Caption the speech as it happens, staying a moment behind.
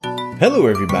Hello,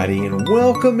 everybody, and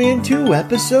welcome into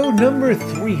episode number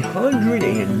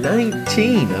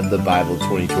 319 of the Bible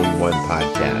 2021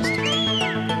 podcast.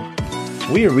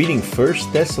 We are reading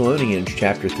 1 Thessalonians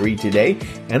chapter 3 today,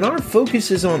 and our focus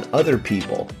is on other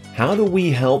people. How do we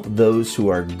help those who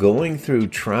are going through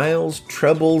trials,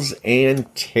 troubles, and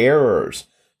terrors?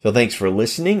 So thanks for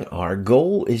listening. Our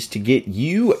goal is to get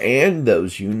you and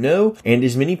those you know, and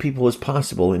as many people as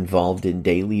possible involved in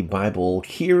daily Bible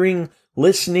hearing,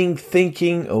 listening,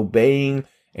 thinking, obeying,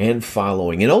 and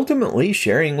following, and ultimately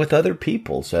sharing with other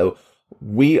people. So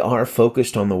we are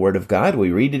focused on the Word of God. We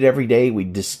read it every day. We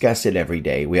discuss it every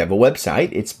day. We have a website.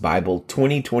 It's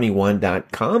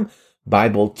Bible2021.com.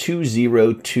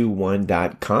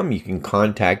 Bible2021.com. You can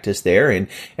contact us there, and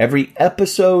every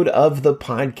episode of the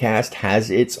podcast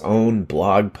has its own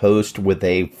blog post with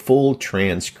a full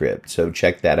transcript. So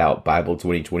check that out,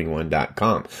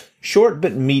 Bible2021.com. Short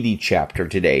but meaty chapter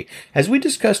today. As we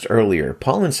discussed earlier,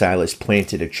 Paul and Silas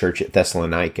planted a church at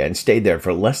Thessalonica and stayed there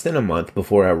for less than a month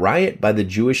before a riot by the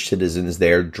Jewish citizens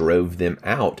there drove them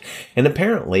out. And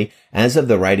apparently, as of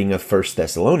the writing of 1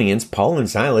 Thessalonians, Paul and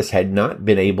Silas had not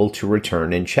been able to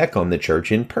return and check on the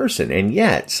church in person. And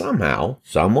yet, somehow,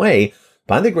 some way,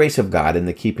 by the grace of God and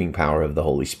the keeping power of the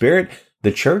Holy Spirit,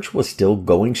 the church was still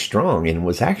going strong and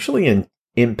was actually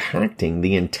impacting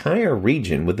the entire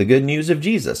region with the good news of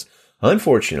Jesus.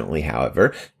 Unfortunately,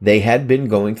 however, they had been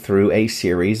going through a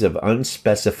series of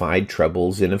unspecified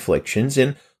troubles and afflictions,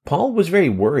 and Paul was very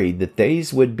worried that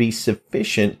these would be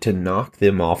sufficient to knock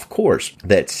them off course,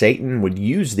 that Satan would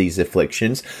use these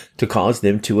afflictions to cause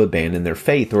them to abandon their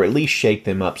faith, or at least shake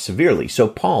them up severely. So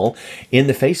Paul, in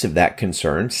the face of that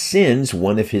concern, sends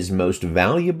one of his most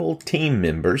valuable team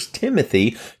members,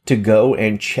 Timothy, to go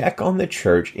and check on the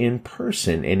church in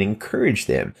person and encourage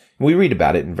them. We read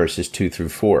about it in verses 2 through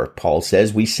 4. Paul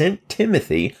says, "We sent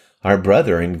Timothy, our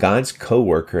brother and God's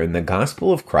co-worker in the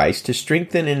gospel of Christ, to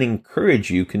strengthen and encourage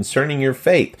you concerning your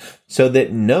faith, so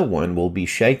that no one will be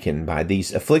shaken by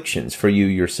these afflictions. For you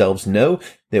yourselves know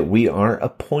that we are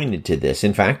appointed to this.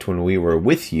 In fact, when we were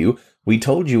with you, we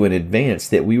told you in advance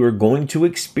that we were going to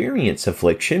experience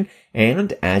affliction,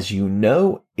 and as you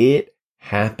know, it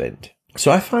happened."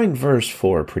 So I find verse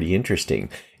 4 pretty interesting.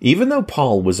 Even though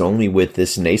Paul was only with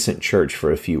this nascent church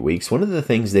for a few weeks, one of the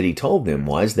things that he told them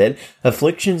was that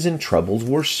afflictions and troubles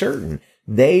were certain.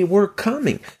 They were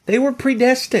coming. They were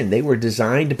predestined. They were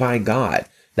designed by God.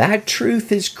 That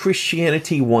truth is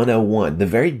Christianity 101, the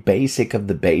very basic of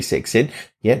the basics. And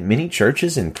yet many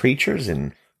churches and preachers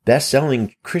and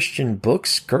best-selling Christian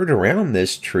books skirt around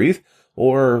this truth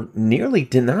or nearly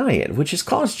deny it, which has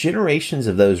caused generations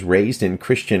of those raised in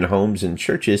Christian homes and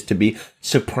churches to be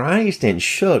surprised and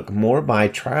shook more by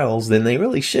trials than they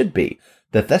really should be.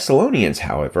 The Thessalonians,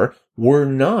 however, were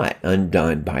not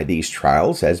undone by these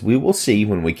trials, as we will see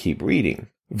when we keep reading.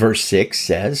 Verse 6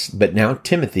 says, "But now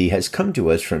Timothy has come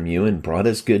to us from you and brought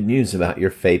us good news about your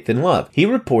faith and love. He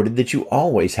reported that you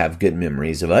always have good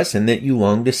memories of us and that you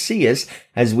long to see us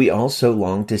as we also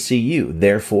long to see you.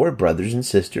 Therefore, brothers and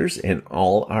sisters, in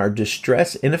all our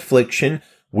distress and affliction,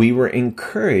 we were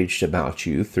encouraged about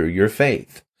you through your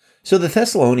faith." So the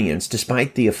Thessalonians,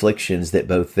 despite the afflictions that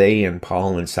both they and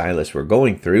Paul and Silas were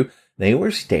going through, they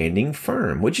were standing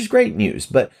firm, which is great news.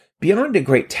 But beyond a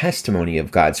great testimony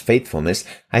of God's faithfulness,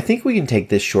 I think we can take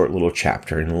this short little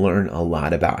chapter and learn a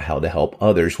lot about how to help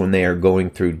others when they are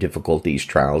going through difficulties,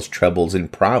 trials, troubles,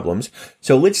 and problems.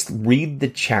 So let's read the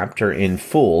chapter in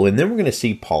full, and then we're going to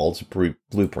see Paul's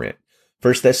blueprint.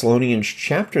 1 Thessalonians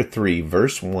chapter 3,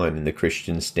 verse 1 in the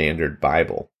Christian Standard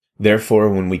Bible. "Therefore,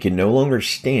 when we could no longer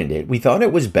stand it, we thought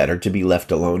it was better to be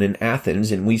left alone in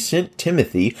Athens, and we sent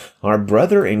Timothy, our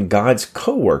brother and God's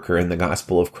co-worker in the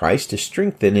gospel of Christ, to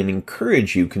strengthen and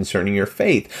encourage you concerning your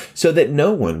faith, so that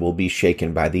no one will be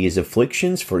shaken by these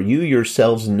afflictions, for you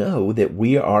yourselves know that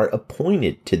we are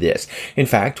appointed to this. In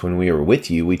fact, when we were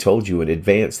with you, we told you in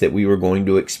advance that we were going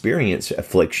to experience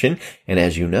affliction, and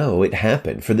as you know, it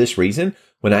happened. For this reason,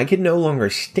 when I could no longer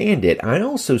stand it, I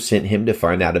also sent him to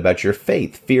find out about your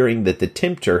faith, fearing that the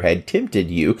tempter had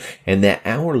tempted you and that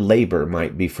our labor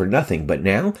might be for nothing. But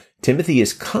now Timothy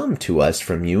has come to us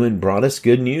from you and brought us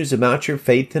good news about your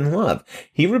faith and love.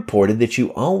 He reported that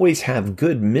you always have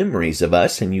good memories of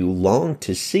us and you long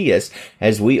to see us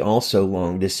as we also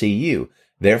long to see you.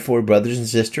 Therefore, brothers and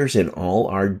sisters, in all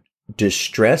our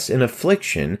distress and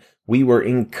affliction, we were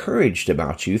encouraged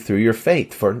about you through your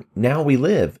faith, for now we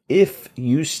live, if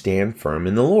you stand firm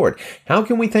in the Lord. How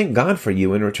can we thank God for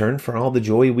you in return for all the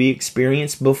joy we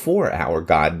experienced before our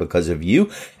God because of you,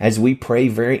 as we pray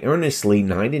very earnestly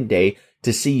night and day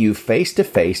to see you face to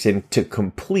face and to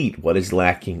complete what is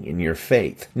lacking in your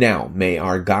faith. Now, may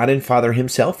our God and Father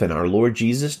himself and our Lord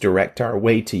Jesus direct our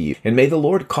way to you. And may the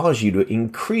Lord cause you to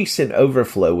increase and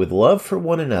overflow with love for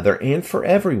one another and for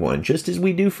everyone, just as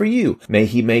we do for you. May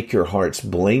he make your hearts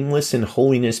blameless in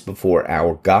holiness before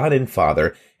our God and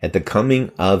Father at the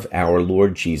coming of our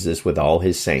Lord Jesus with all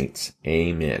his saints.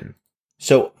 Amen.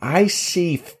 So I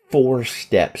see 4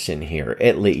 steps in here,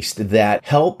 at least, that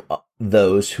help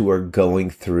those who are going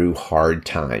through hard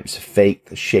times,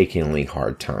 faith-shakingly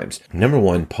hard times. Number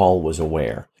 1, Paul was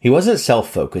aware. He wasn't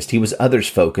self-focused, he was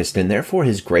others-focused, and therefore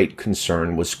his great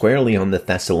concern was squarely on the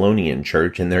Thessalonian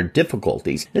church and their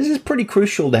difficulties. This is pretty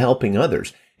crucial to helping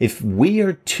others. If we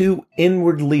are too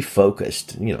inwardly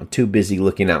focused, too busy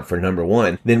looking out for number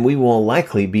 1, then we will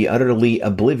likely be utterly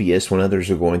oblivious when others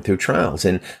are going through trials.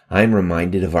 And I'm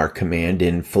reminded of our command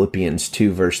in Philippians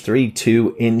 2 verse 3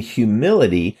 to, in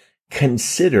humility,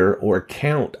 consider or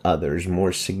count others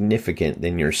more significant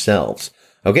than yourselves.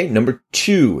 Okay, number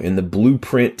 2 in the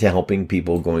blueprint to helping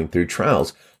people going through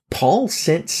trials, Paul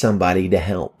sent somebody to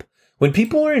help. When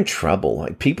people are in trouble,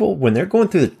 when they're going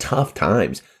through the tough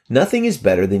times, nothing is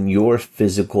better than your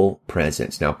physical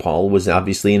presence. Now, Paul was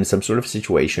obviously in some sort of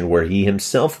situation where he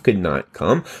himself could not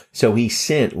come, so he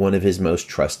sent one of his most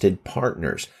trusted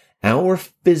partners. Our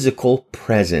physical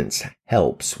presence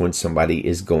helps when somebody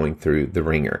is going through the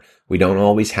ringer. We don't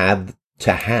always have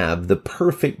to have the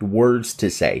perfect words to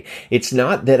say. It's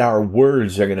not that our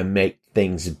words are going to make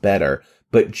things better,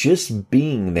 but just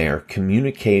being there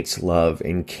communicates love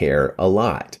and care a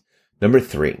lot. Number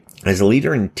 3, as a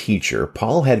leader and teacher,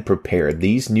 Paul had prepared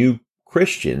these new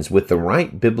Christians with the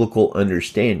right biblical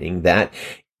understanding that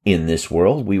in this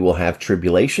world we will have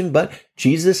tribulation, but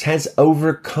Jesus has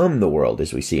overcome the world,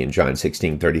 as we see in John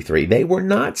 16:33. They were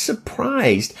not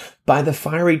surprised by the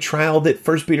fiery trial that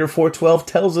 1 Peter 4:12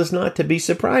 tells us not to be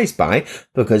surprised by,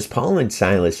 because Paul and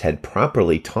Silas had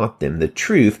properly taught them the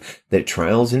truth that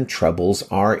trials and troubles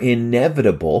are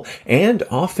inevitable and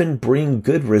often bring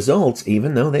good results,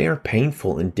 even though they are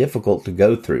painful and difficult to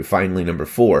go through. Finally, number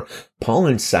 4, Paul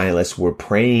and Silas were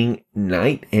praying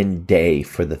night and day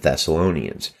for the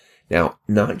Thessalonians. Now,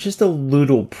 not just a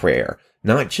little prayer,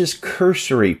 not just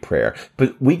cursory prayer,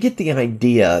 but we get the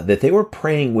idea that they were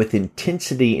praying with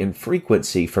intensity and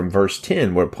frequency from verse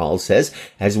 10, where Paul says,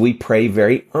 as we pray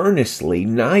very earnestly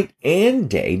night and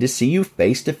day to see you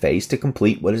face to face to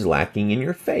complete what is lacking in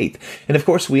your faith. And of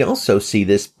course, we also see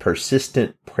this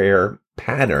persistent prayer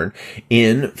pattern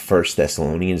in 1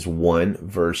 Thessalonians 1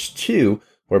 verse 2,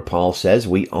 where Paul says,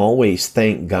 we always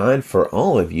thank God for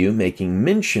all of you, making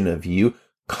mention of you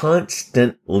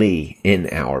constantly in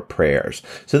our prayers.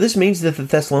 So this means that the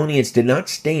Thessalonians did not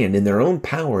stand in their own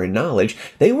power and knowledge.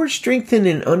 They were strengthened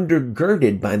and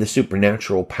undergirded by the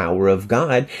supernatural power of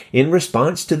God in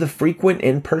response to the frequent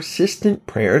and persistent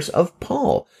prayers of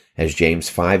Paul. As James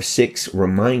 5:6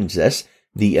 reminds us,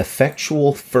 the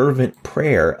effectual fervent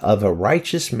prayer of a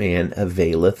righteous man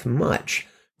availeth much.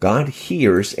 God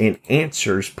hears and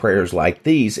answers prayers like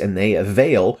these, and they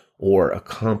avail or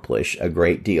accomplish a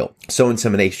great deal. So in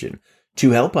summation,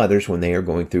 to help others when they are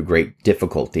going through great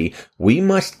difficulty, we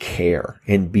must care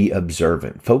and be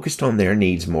observant, focused on their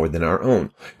needs more than our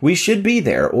own. We should be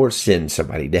there or send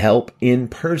somebody to help in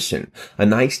person. A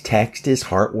nice text is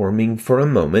heartwarming for a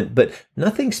moment, but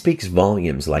nothing speaks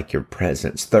volumes like your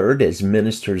presence. Third, as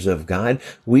ministers of God,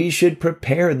 we should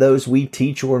prepare those we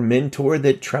teach or mentor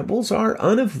that troubles are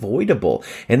unavoidable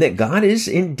and that God is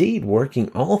indeed working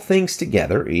all things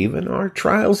together, even our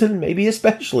trials and maybe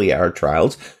especially our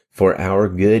trials, for our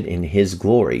good and his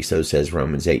glory, so says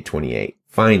Romans 8:28.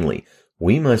 Finally,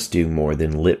 we must do more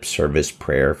than lip service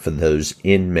prayer for those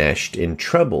enmeshed in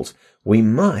troubles. We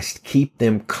must keep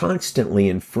them constantly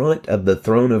in front of the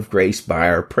throne of grace by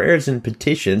our prayers and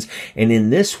petitions, and in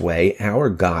this way, our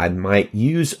God might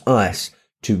use us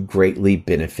to greatly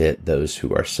benefit those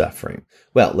who are suffering.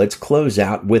 Well, let's close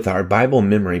out with our Bible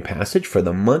memory passage for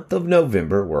the month of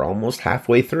November. We're almost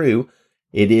halfway through.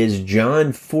 It is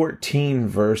John 14,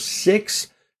 verse 6.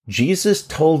 Jesus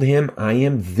told him, I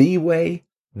am the way,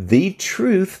 the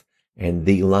truth, and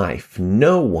the life.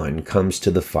 No one comes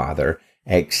to the Father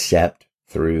except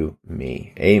through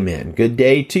me. Amen. Good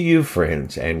day to you,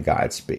 friends, and Godspeed.